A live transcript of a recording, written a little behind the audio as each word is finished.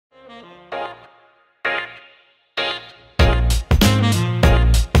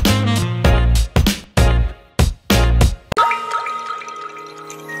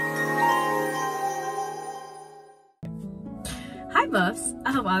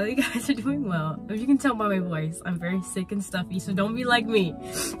that you guys are doing well. If you can tell by my voice, I'm very sick and stuffy, so don't be like me.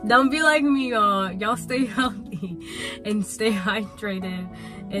 Don't be like me, y'all. Y'all stay healthy and stay hydrated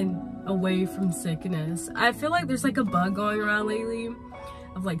and away from sickness. I feel like there's like a bug going around lately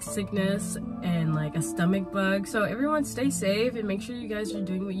of like sickness and like a stomach bug. So everyone stay safe and make sure you guys are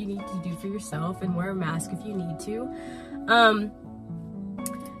doing what you need to do for yourself and wear a mask if you need to.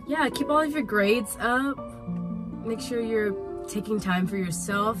 Yeah, keep all of your grades up. Make sure you're taking time for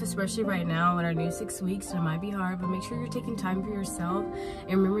yourself, especially right now in our new 6 weeks. It might be hard, but make sure you're taking time for yourself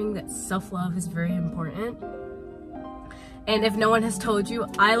and remembering that self-love is very important. And if no one has told you,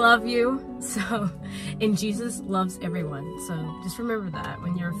 I love you. So, and Jesus loves everyone. So just remember that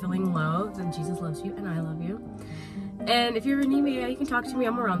when you're feeling low, then Jesus loves you and I love you. And if you ever need me, yeah, you can talk to me.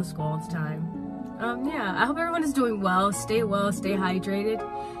 I'm around the school all the time. Yeah, I hope everyone is doing well, stay hydrated.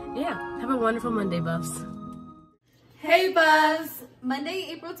 Yeah, have a wonderful Monday, Buffs. Hey Buffs! Monday,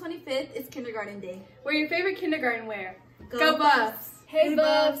 April 25th is kindergarten day. Wear your favorite kindergarten wear. Go Buffs! Hey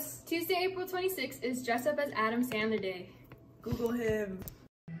Buffs! Tuesday, April 26th is Dress Up as Adam Sandler Day. Google him.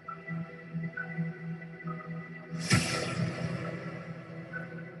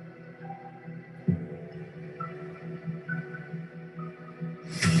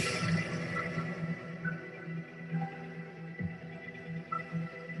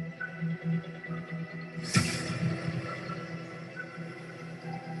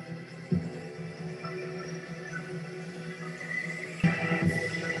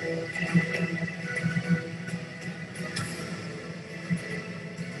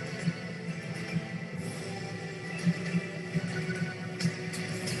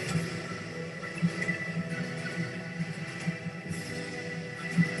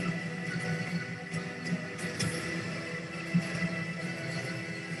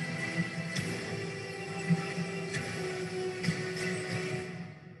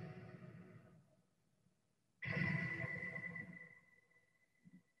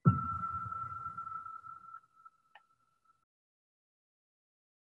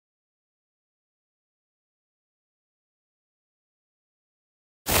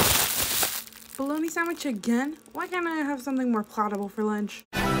 Bologna sandwich again? Why can't I have something more palatable for lunch?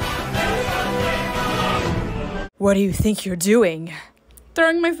 What do you think you're doing?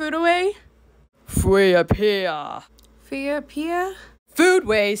 Throwing my food away? Pia. Pia? Food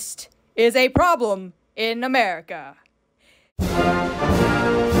waste is a problem in America.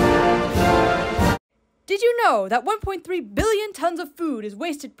 Did you know that 1.3 billion tons of food is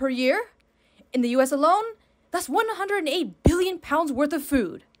wasted per year? In the US alone, that's 108 billion pounds worth of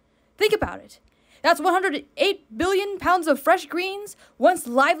food. Think about it. That's 108 billion pounds of fresh greens, once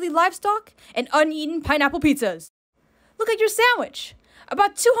lively livestock, and uneaten pineapple pizzas. Look at your sandwich.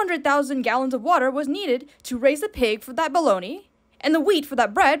 About 200,000 gallons of water was needed to raise the pig for that bologna, and the wheat for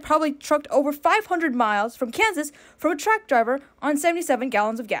that bread probably trucked over 500 miles from Kansas from a truck driver on 77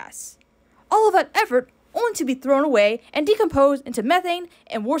 gallons of gas. All of that effort only to be thrown away and decomposed into methane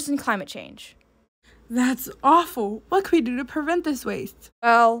and worsen climate change. That's awful. What can we do to prevent this waste?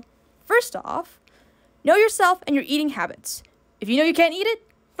 Well, first off, know yourself and your eating habits. If you know you can't eat it,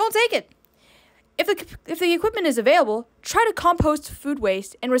 don't take it. If the equipment is available, try to compost food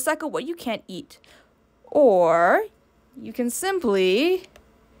waste and recycle what you can't eat. Or you can simply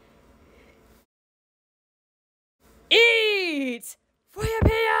eat!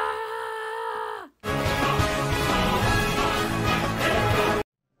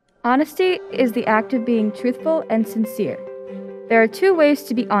 Honesty is the act of being truthful and sincere. There are two ways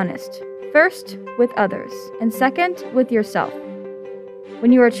to be honest. First, with others, and second, with yourself.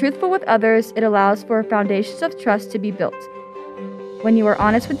 When you are truthful with others, it allows for foundations of trust to be built. When you are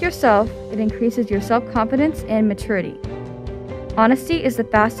honest with yourself, it increases your self-confidence and maturity. Honesty is the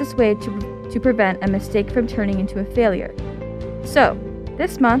fastest way to prevent a mistake from turning into a failure. So,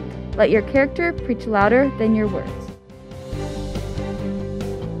 this month, let your character preach louder than your words.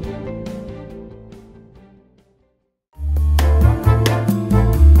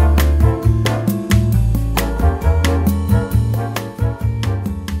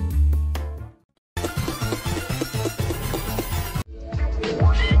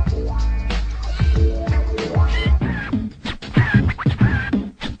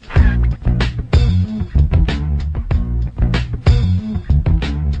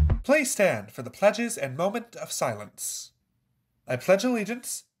 Please stand for the pledges and moment of silence. I pledge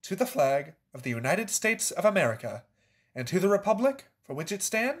allegiance to the flag of the United States of America and to the republic for which it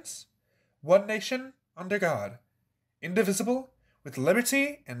stands, one nation under God, indivisible, with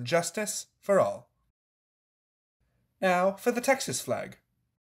liberty and justice for all. Now for the Texas flag.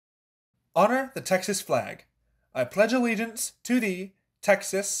 Honor the Texas flag. I pledge allegiance to thee,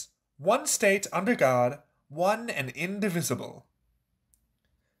 Texas, one state under God, one and indivisible.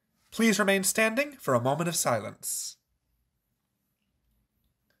 Please remain standing for a moment of silence.